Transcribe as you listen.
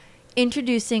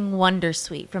Introducing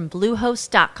Wondersuite from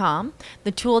Bluehost.com,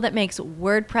 the tool that makes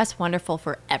WordPress wonderful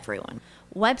for everyone.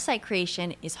 Website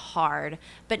creation is hard,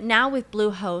 but now with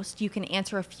Bluehost, you can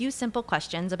answer a few simple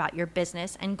questions about your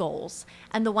business and goals,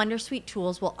 and the Wondersuite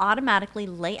tools will automatically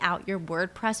lay out your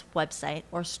WordPress website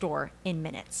or store in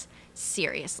minutes.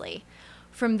 Seriously.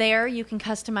 From there, you can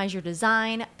customize your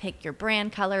design, pick your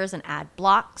brand colors, and add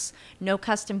blocks. No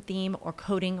custom theme or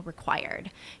coding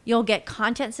required. You'll get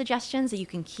content suggestions that you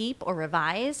can keep or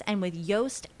revise, and with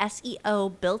Yoast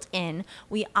SEO built in,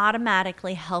 we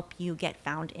automatically help you get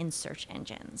found in search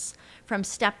engines. From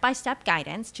step-by-step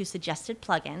guidance to suggested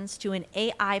plugins to an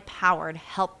AI-powered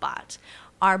help bot,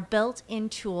 our built-in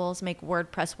tools make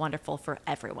WordPress wonderful for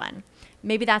everyone.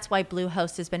 Maybe that's why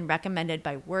Bluehost has been recommended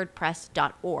by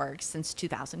WordPress.org since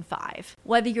 2005.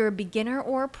 Whether you're a beginner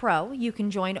or a pro, you can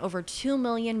join over 2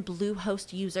 million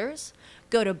Bluehost users.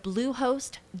 Go to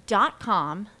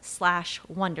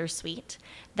bluehost.com/wondersuite.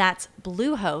 That's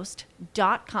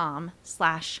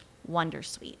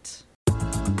bluehost.com/wondersuite.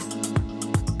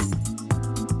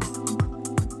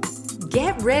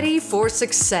 Get ready for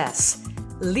success.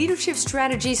 Leadership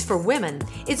Strategies for Women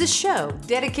is a show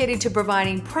dedicated to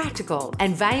providing practical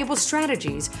and valuable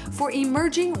strategies for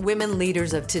emerging women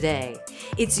leaders of today.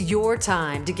 It's your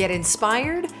time to get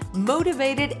inspired,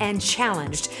 motivated, and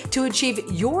challenged to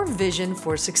achieve your vision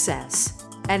for success.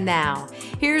 And now,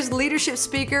 here's leadership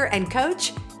speaker and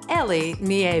coach, Ellie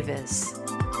Nieves.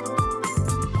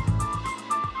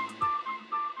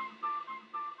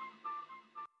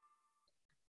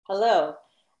 Hello.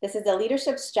 This is the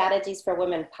Leadership Strategies for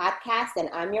Women podcast,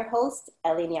 and I'm your host,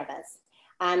 Ellie Nieves.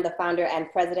 I'm the founder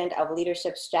and president of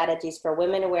Leadership Strategies for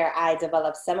Women, where I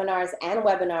develop seminars and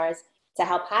webinars to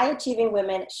help high-achieving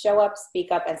women show up,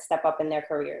 speak up, and step up in their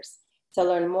careers. To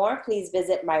learn more, please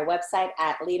visit my website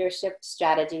at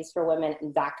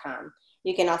leadershipstrategiesforwomen.com.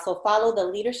 You can also follow the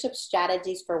Leadership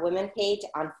Strategies for Women page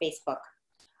on Facebook.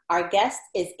 Our guest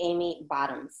is Amy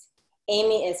Bottoms.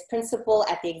 Amy is principal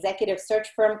at the executive search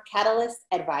firm Catalyst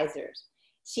Advisors.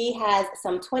 She has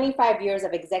some 25 years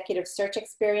of executive search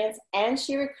experience, and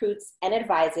she recruits and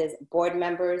advises board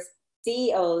members,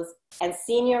 CEOs, and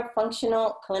senior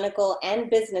functional, clinical, and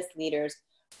business leaders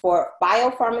for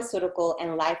biopharmaceutical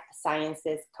and life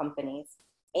sciences companies.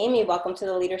 Amy, welcome to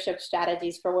the Leadership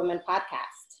Strategies for Women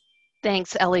podcast.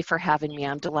 Thanks, Ellie, for having me.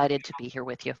 I'm delighted to be here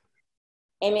with you.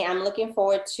 Amy, I'm looking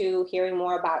forward to hearing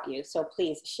more about you. So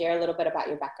please share a little bit about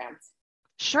your background.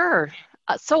 Sure.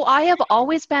 So I have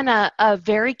always been a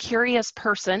very curious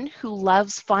person who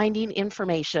loves finding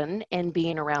information and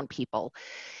being around people.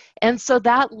 And so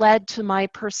that led to my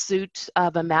pursuit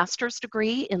of a master's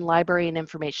degree in library and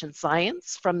information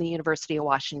science from the University of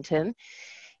Washington.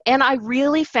 And I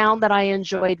really found that I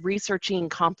enjoyed researching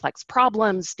complex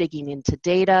problems, digging into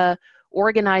data,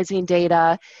 organizing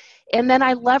data. And then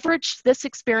I leveraged this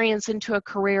experience into a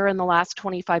career in the last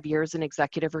 25 years in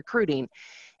executive recruiting.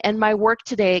 And my work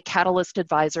today at Catalyst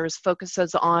Advisors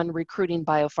focuses on recruiting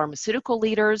biopharmaceutical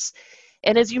leaders.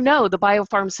 And as you know, the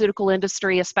biopharmaceutical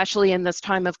industry, especially in this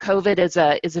time of COVID, is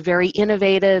a very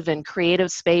innovative and creative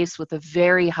space with a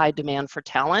very high demand for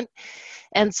talent.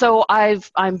 And so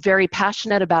I'm very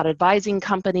passionate about advising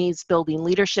companies, building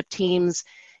leadership teams,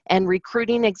 and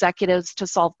recruiting executives to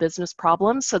solve business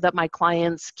problems so that my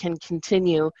clients can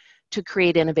continue to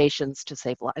create innovations to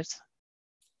save lives.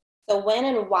 So when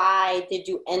and why did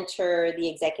you enter the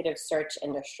executive search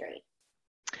industry?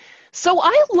 So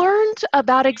I learned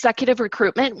about executive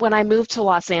recruitment when I moved to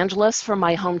Los Angeles from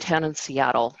my hometown in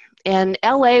Seattle. And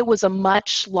LA was a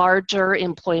much larger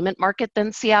employment market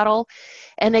than Seattle,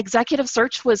 and executive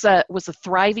search was a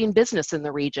thriving business in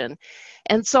the region.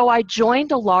 And so I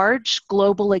joined a large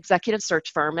global executive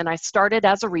search firm, and I started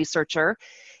as a researcher,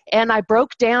 and I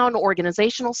broke down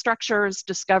organizational structures,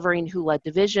 discovering who led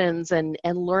divisions, and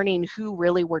learning who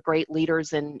really were great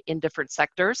leaders in different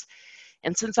sectors.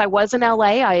 And since I was in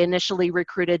LA, I initially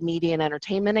recruited media and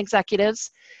entertainment executives.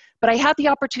 But I had the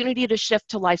opportunity to shift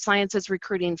to life sciences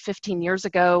recruiting 15 years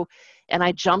ago, and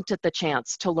I jumped at the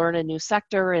chance to learn a new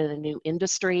sector and a new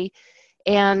industry.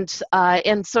 And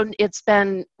so it's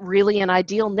been really an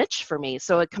ideal niche for me.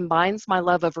 So it combines my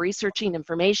love of researching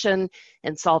information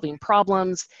and solving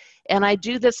problems. And I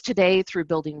do this today through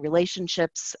building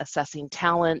relationships, assessing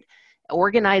talent,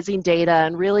 organizing data,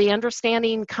 and really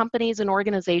understanding companies and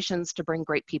organizations to bring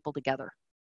great people together.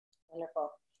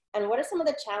 Wonderful. And what are some of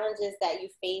the challenges that you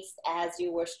faced as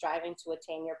you were striving to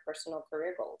attain your personal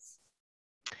career goals?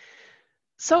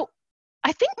 So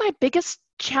I think my biggest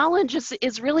challenge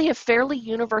is really a fairly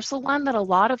universal one that a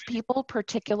lot of people,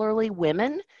 particularly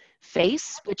women,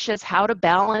 face, which is how to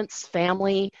balance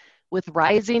family, with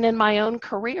rising in my own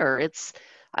career.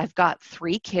 I've got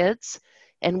 3 kids,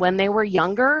 and when they were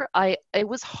younger, it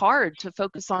was hard to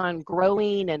focus on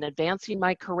growing and advancing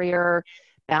my career,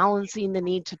 balancing the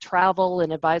need to travel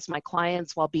and advise my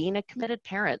clients while being a committed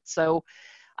parent. So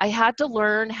I had to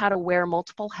learn how to wear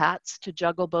multiple hats to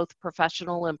juggle both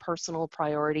professional and personal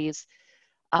priorities,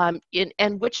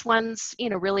 and which ones,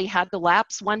 really had to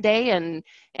lapse one day,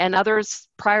 and others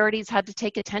priorities had to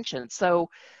take attention. So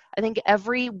I think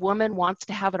every woman wants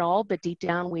to have it all, but deep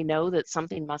down we know that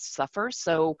something must suffer.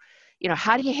 So,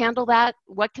 how do you handle that?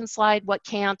 What can slide, what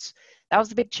can't? That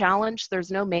was a big challenge.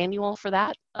 There's no manual for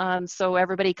that. So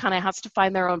everybody kind of has to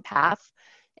find their own path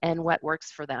and what works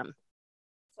for them.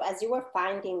 So as you were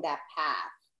finding that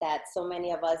path that so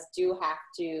many of us do have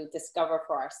to discover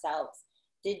for ourselves,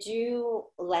 did you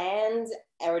land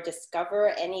or discover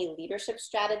any leadership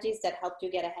strategies that helped you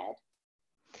get ahead?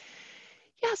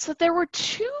 Yeah, so there were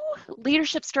 2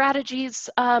 leadership strategies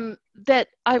that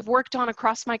I've worked on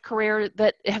across my career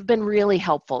that have been really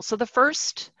helpful. So the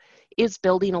first is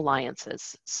building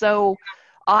alliances. So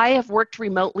I have worked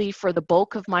remotely for the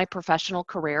bulk of my professional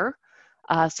career.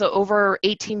 So over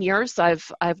 18 years,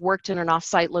 I've worked in an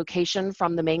offsite location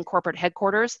from the main corporate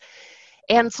headquarters.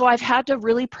 And so I've had to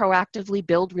really proactively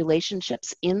build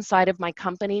relationships inside of my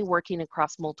company, working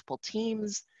across multiple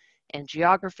teams and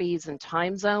geographies and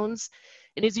time zones.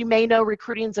 And as you may know,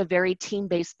 recruiting is a very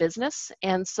team-based business.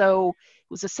 And so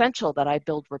it was essential that I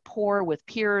build rapport with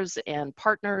peers and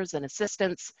partners and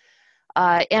assistants.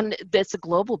 And it's a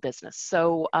global business.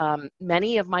 So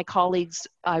many of my colleagues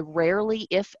I rarely,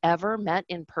 if ever, met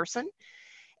in person.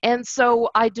 And so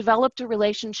I developed a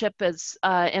relationship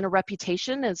and a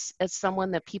reputation as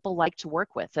someone that people like to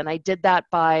work with. And I did that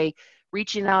by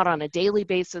reaching out on a daily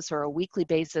basis or a weekly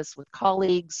basis with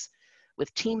colleagues,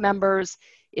 with team members.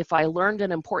 If I learned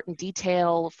an important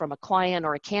detail from a client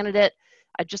or a candidate,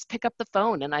 I'd just pick up the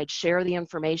phone and I'd share the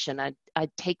information.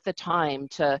 I'd take the time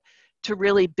to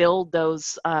really build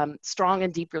those strong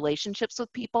and deep relationships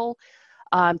with people,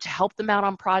 to help them out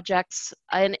on projects.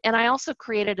 And I also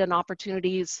created an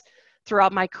opportunities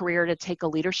throughout my career to take a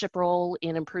leadership role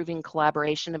in improving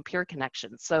collaboration and peer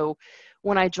connection. So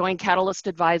when I joined Catalyst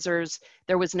Advisors,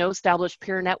 there was no established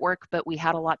peer network, but we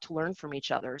had a lot to learn from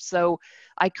each other. So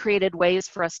I created ways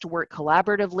for us to work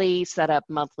collaboratively, set up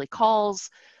monthly calls.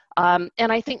 And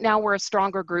I think now we're a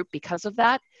stronger group because of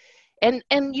that.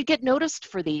 And you get noticed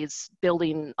for these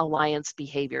building alliance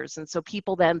behaviors. And so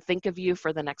people then think of you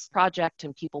for the next project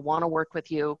and people want to work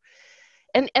with you.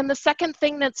 And the second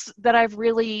thing that I've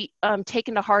really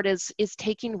taken to heart is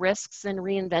taking risks and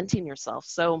reinventing yourself.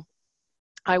 So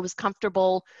I was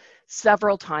comfortable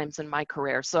several times in my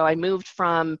career. So I moved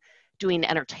from doing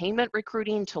entertainment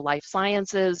recruiting to life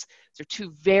sciences. They're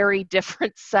 2 very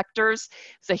different sectors.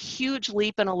 It's a huge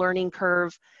leap and a learning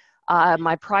curve.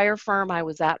 My prior firm I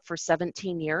was at for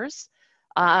 17 years.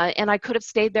 And I could have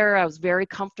stayed there. I was very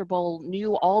comfortable,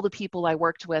 knew all the people I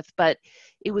worked with, but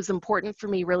it was important for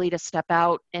me really to step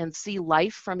out and see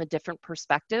life from a different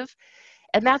perspective.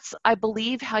 And that's, I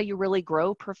believe, how you really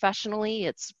grow professionally.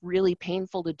 It's really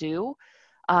painful to do,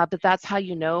 but that's how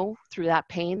you know through that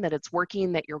pain that it's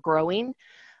working, that you're growing.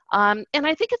 And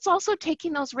I think it's also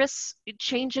taking those risks. It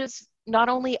changes not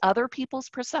only other people's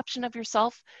perception of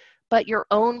yourself, but your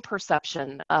own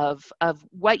perception of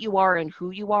what you are and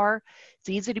who you are. It's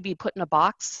easy to be put in a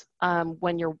box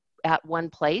when you're at one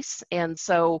place. And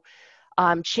so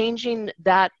changing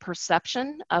that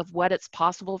perception of what it's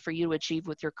possible for you to achieve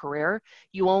with your career,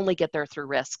 you only get there through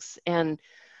risks. And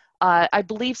I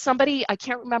believe somebody, I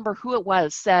can't remember who it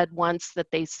was, said once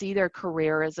that they see their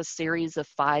career as a series of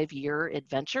 5-year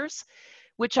adventures,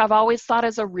 which I've always thought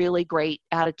is a really great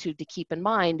attitude to keep in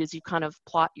mind as you kind of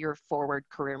plot your forward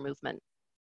career movement.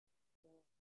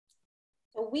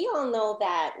 So we all know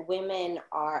that women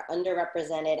are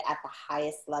underrepresented at the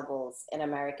highest levels in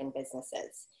American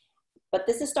businesses, but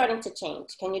this is starting to change.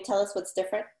 Can you tell us what's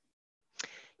different?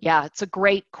 Yeah, it's a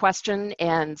great question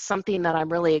and something that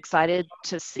I'm really excited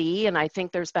to see. And I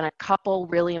think there's been a couple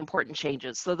really important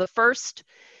changes. So the first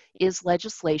is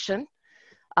legislation.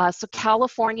 So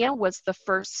California was the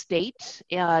first state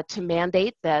to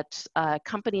mandate that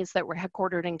companies that were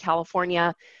headquartered in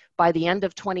California by the end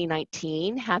of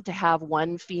 2019 had to have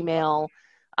 1 female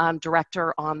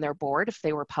director on their board if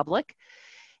they were public.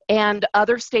 And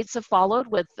other states have followed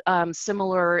with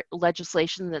similar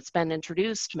legislation that's been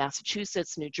introduced: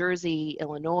 Massachusetts, New Jersey,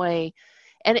 Illinois.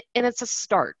 And it's a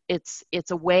start. It's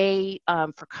a way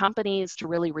for companies to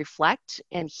really reflect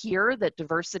and hear that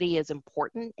diversity is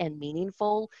important and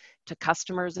meaningful to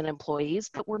customers and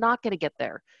employees, but we're not going to get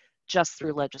there just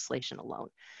through legislation alone.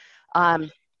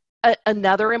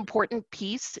 Another important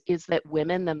piece is that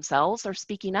women themselves are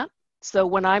speaking up. So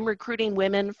when I'm recruiting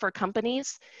women for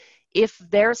companies, if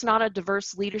there's not a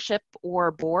diverse leadership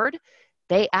or board,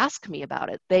 they ask me about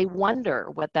it. They wonder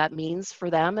what that means for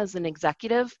them as an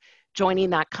executive joining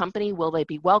that company. Will they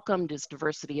be welcomed? Is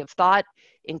diversity of thought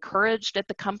encouraged at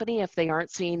the company if they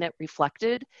aren't seeing it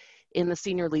reflected in the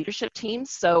senior leadership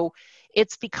teams? So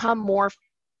it's become more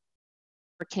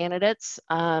for candidates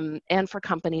and for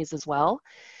companies as well.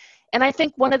 And I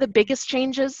think one of the biggest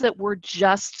changes that we're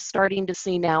just starting to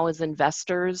see now is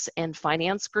investors and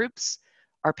finance groups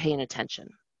are paying attention.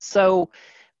 So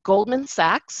Goldman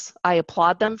Sachs, I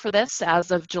applaud them for this.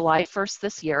 As of July 1st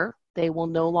this year, they will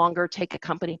no longer take a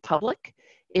company public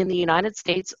in the United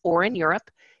States or in Europe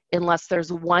unless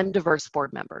there's one diverse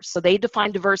board member. So they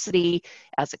define diversity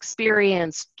as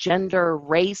experience, gender,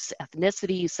 race,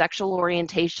 ethnicity, sexual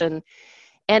orientation,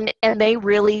 and they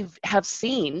really have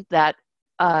seen that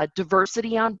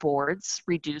diversity on boards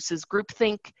reduces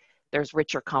groupthink. There's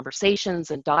richer conversations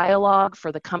and dialogue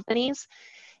for the companies.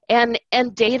 And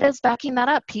data is backing that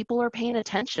up. People are paying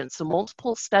attention. So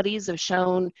multiple studies have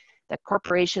shown that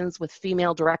corporations with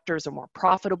female directors are more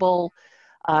profitable.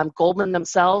 Goldman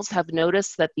themselves have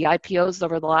noticed that the IPOs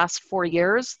over the last 4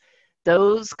 years,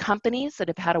 those companies that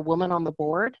have had a woman on the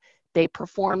board, they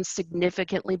perform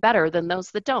significantly better than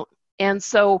those that don't. And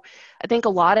so I think a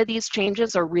lot of these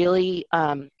changes are really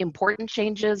important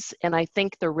changes, and I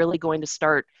think they're really going to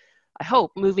start, I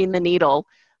hope, moving the needle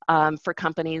for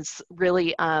companies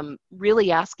really,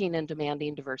 really asking and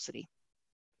demanding diversity.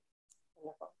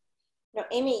 Wonderful. Now,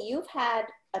 Amy, you've had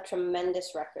a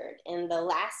tremendous record. In the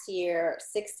last year,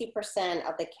 60%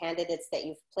 of the candidates that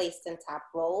you've placed in top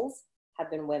roles have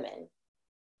been women.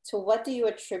 To what do you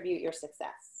attribute your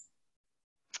success?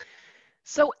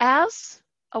 So as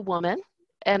a woman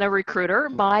and a recruiter,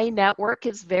 my network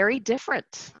is very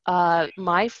different.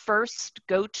 My first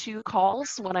go-to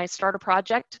calls when I start a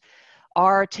project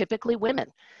are typically women.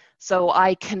 So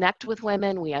I connect with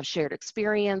women, we have shared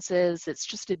experiences. It's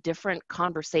just a different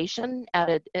conversation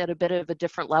at a bit of a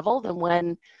different level than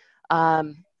when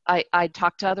I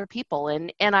talk to other people.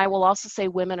 And I will also say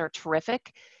women are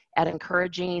terrific at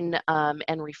encouraging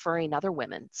and referring other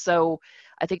women. So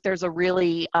I think there's a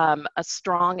really a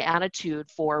strong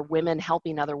attitude for women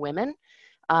helping other women,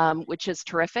 which is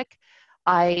terrific.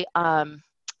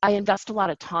 I invest a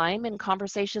lot of time in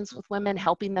conversations with women,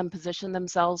 helping them position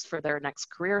themselves for their next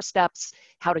career steps,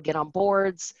 how to get on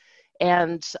boards.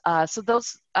 And so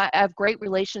I have great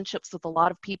relationships with a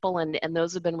lot of people, and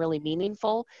those have been really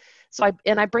meaningful. So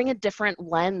I bring a different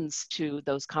lens to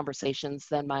those conversations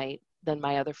than my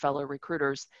other fellow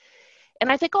recruiters.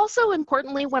 And I think also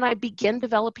importantly, when I begin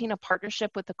developing a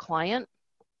partnership with a client,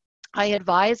 I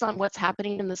advise on what's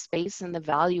happening in the space and the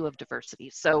value of diversity.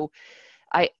 So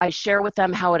I share with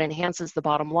them how it enhances the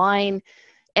bottom line.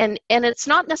 And it's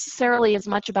not necessarily as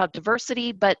much about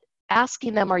diversity, but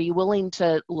asking them, are you willing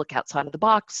to look outside of the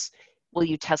box? Will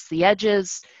you test the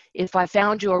edges? If I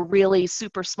found you a really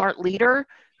super smart leader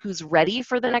who's ready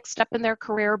for the next step in their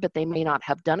career, but they may not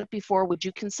have done it before, would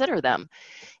you consider them?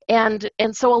 And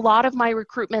so a lot of my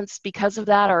recruitments, because of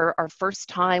that, are first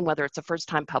time, whether it's a first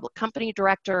time public company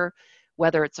director,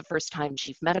 whether it's a first time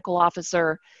chief medical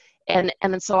officer. And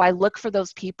so I look for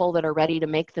those people that are ready to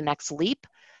make the next leap,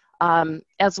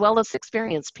 as well as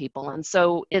experienced people. And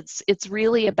so it's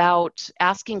really about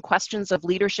asking questions of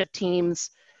leadership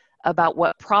teams about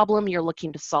what problem you're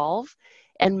looking to solve.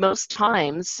 And most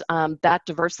times that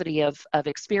diversity of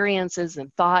experiences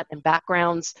and thought and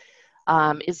backgrounds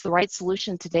is the right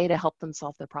solution today to help them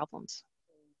solve their problems.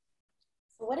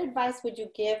 So what advice would you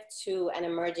give to an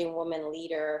emerging woman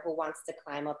leader who wants to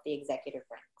climb up the executive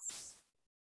ranks?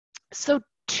 So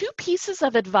 2 pieces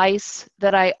of advice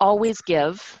that I always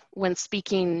give when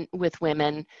speaking with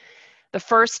women. The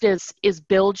first is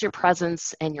build your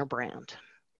presence and your brand.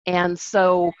 And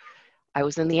so I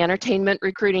was in the entertainment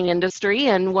recruiting industry,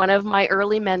 and one of my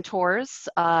early mentors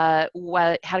had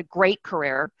a great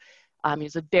career. He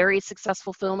was a very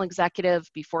successful film executive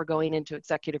before going into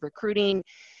executive recruiting,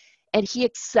 and he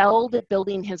excelled at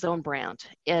building his own brand.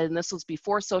 And this was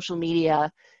before social media.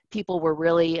 People were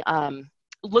really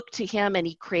looked to him, and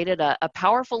he created a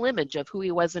powerful image of who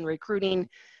he was in recruiting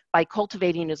by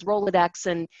cultivating his Rolodex.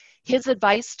 And his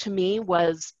advice to me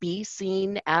was be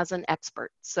seen as an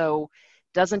expert. So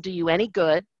doesn't do you any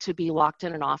good to be locked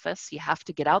in an office. You have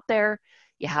to get out there.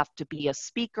 You have to be a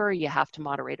speaker. You have to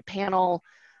moderate a panel,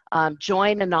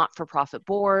 join a not-for-profit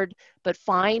board, but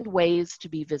find ways to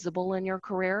be visible in your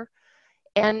career.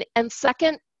 And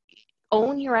second,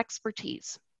 own your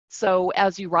expertise. So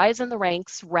as you rise in the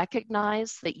ranks,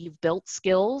 recognize that you've built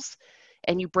skills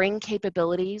and you bring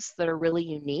capabilities that are really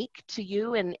unique to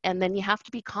you, and then you have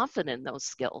to be confident in those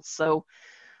skills. So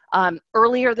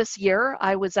earlier this year,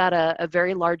 I was at a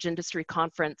very large industry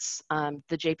conference,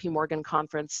 the JP Morgan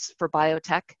conference for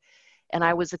biotech, and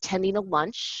I was attending a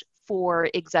lunch for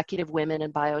executive women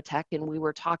in biotech, and we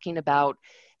were talking about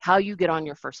how you get on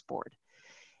your first board.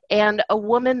 And a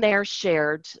woman there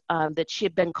shared that she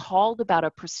had been called about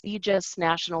a prestigious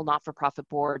national not-for-profit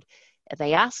board, and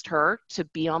they asked her to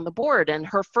be on the board. And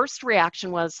her first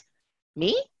reaction was,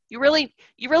 me? You really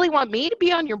want me to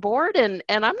be on your board? And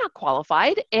I'm not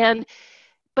qualified.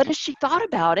 But as she thought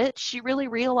about it, she really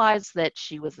realized that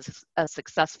she was a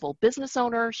successful business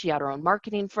owner. She had her own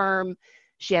marketing firm.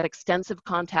 She had extensive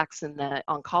contacts in the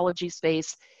oncology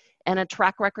space and a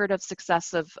track record of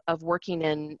success of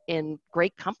working in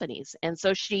great companies. And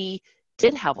so she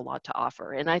did have a lot to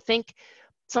offer. And I think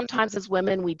sometimes as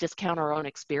women, we discount our own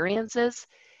experiences,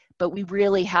 but we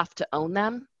really have to own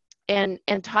them. And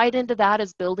tied into that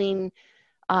is building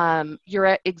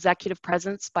your executive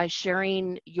presence by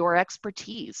sharing your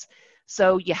expertise.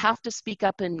 So you have to speak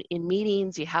up in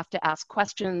meetings, you have to ask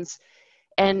questions,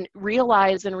 and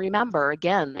realize and remember,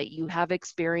 again, that you have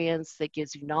experience that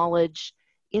gives you knowledge,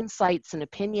 insights, and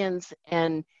opinions,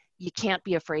 and you can't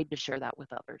be afraid to share that with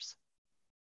others.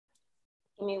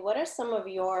 Amy, what are some of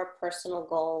your personal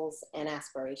goals and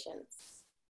aspirations?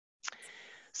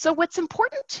 So what's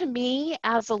important to me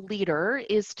as a leader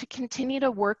is to continue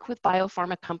to work with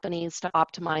biopharma companies to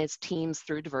optimize teams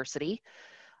through diversity.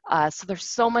 So there's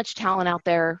so much talent out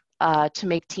there to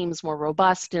make teams more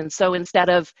robust. And so instead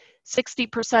of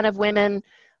 60% of women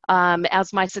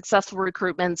as my successful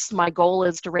recruitments, my goal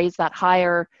is to raise that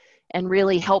higher and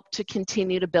really help to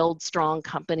continue to build strong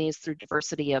companies through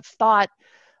diversity of thought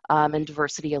and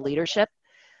diversity of leadership.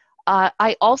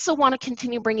 I also want to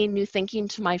continue bringing new thinking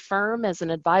to my firm as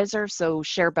an advisor, so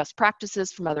share best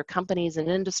practices from other companies and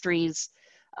industries,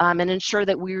 and ensure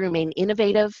that we remain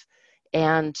innovative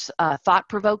and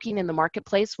thought-provoking in the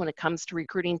marketplace when it comes to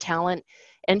recruiting talent,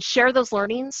 and share those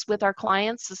learnings with our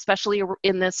clients, especially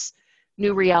in this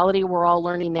new reality we're all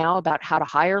learning now about how to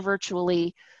hire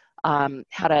virtually,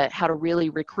 how to really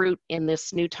recruit in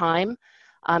this new time.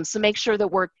 So make sure that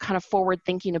we're kind of forward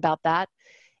thinking about that.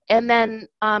 And then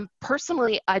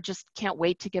personally, I just can't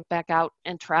wait to get back out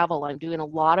and travel. I'm doing a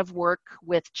lot of work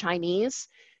with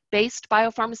Chinese-based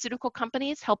biopharmaceutical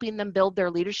companies, helping them build their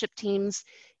leadership teams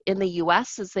in the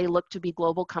US as they look to be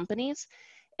global companies.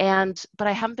 But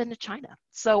I haven't been to China.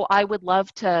 So I would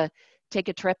love to take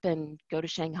a trip and go to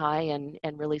Shanghai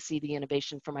and really see the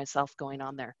innovation for myself going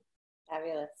on there.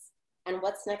 Fabulous. And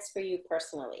what's next for you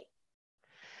personally?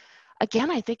 Again,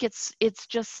 I think it's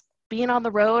just being on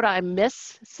the road. I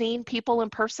miss seeing people in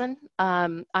person.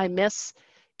 I miss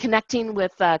connecting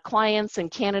with clients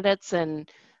and candidates and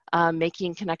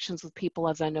making connections with people,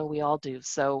 as I know we all do.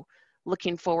 So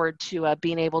looking forward to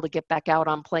being able to get back out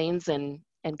on planes and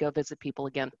go visit people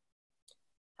again.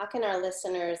 How can our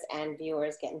listeners and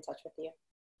viewers get in touch with you?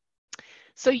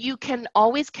 So you can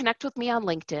always connect with me on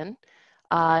LinkedIn.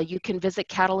 You can visit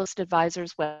Catalyst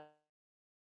Advisors website,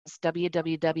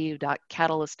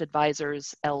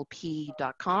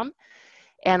 www.catalystadvisorslp.com.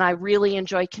 And I really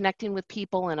enjoy connecting with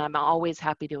people, and I'm always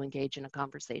happy to engage in a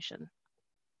conversation.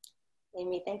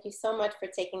 Amy, thank you so much for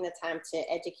taking the time to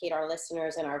educate our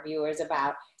listeners and our viewers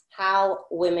about how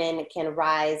women can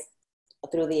rise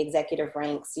through the executive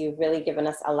ranks. You've really given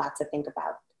us a lot to think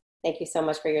about. Thank you so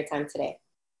much for your time today.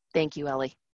 Thank you,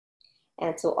 Ellie.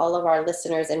 And to all of our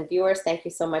listeners and viewers, thank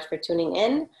you so much for tuning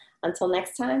in. Until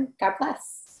next time, God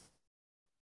bless.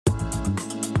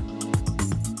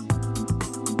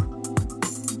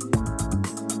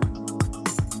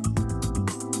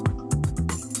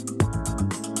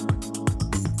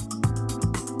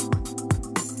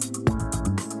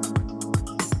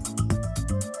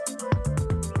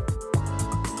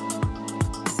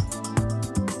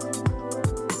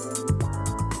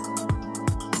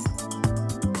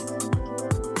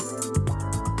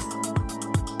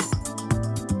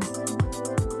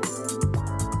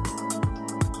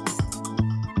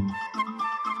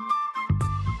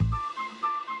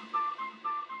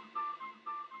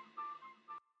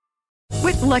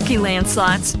 With Lucky Land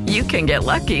Slots, you can get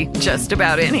lucky just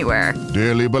about anywhere.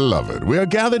 Dearly beloved, we are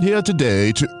gathered here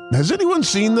today to... Has anyone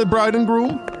seen the bride and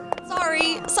groom?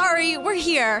 Sorry, we're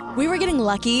here. We were getting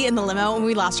lucky in the limo and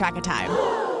we lost track of time.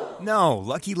 No,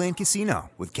 Lucky Land Casino,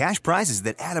 with cash prizes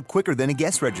that add up quicker than a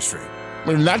guest registry.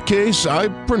 In that case, I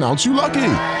pronounce you lucky.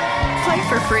 Play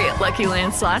for free at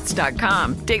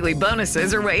LuckyLandSlots.com. Daily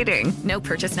bonuses are waiting. No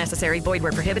purchase necessary. Void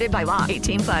where prohibited by law.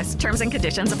 18+. Terms and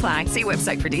conditions apply. See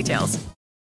website for details.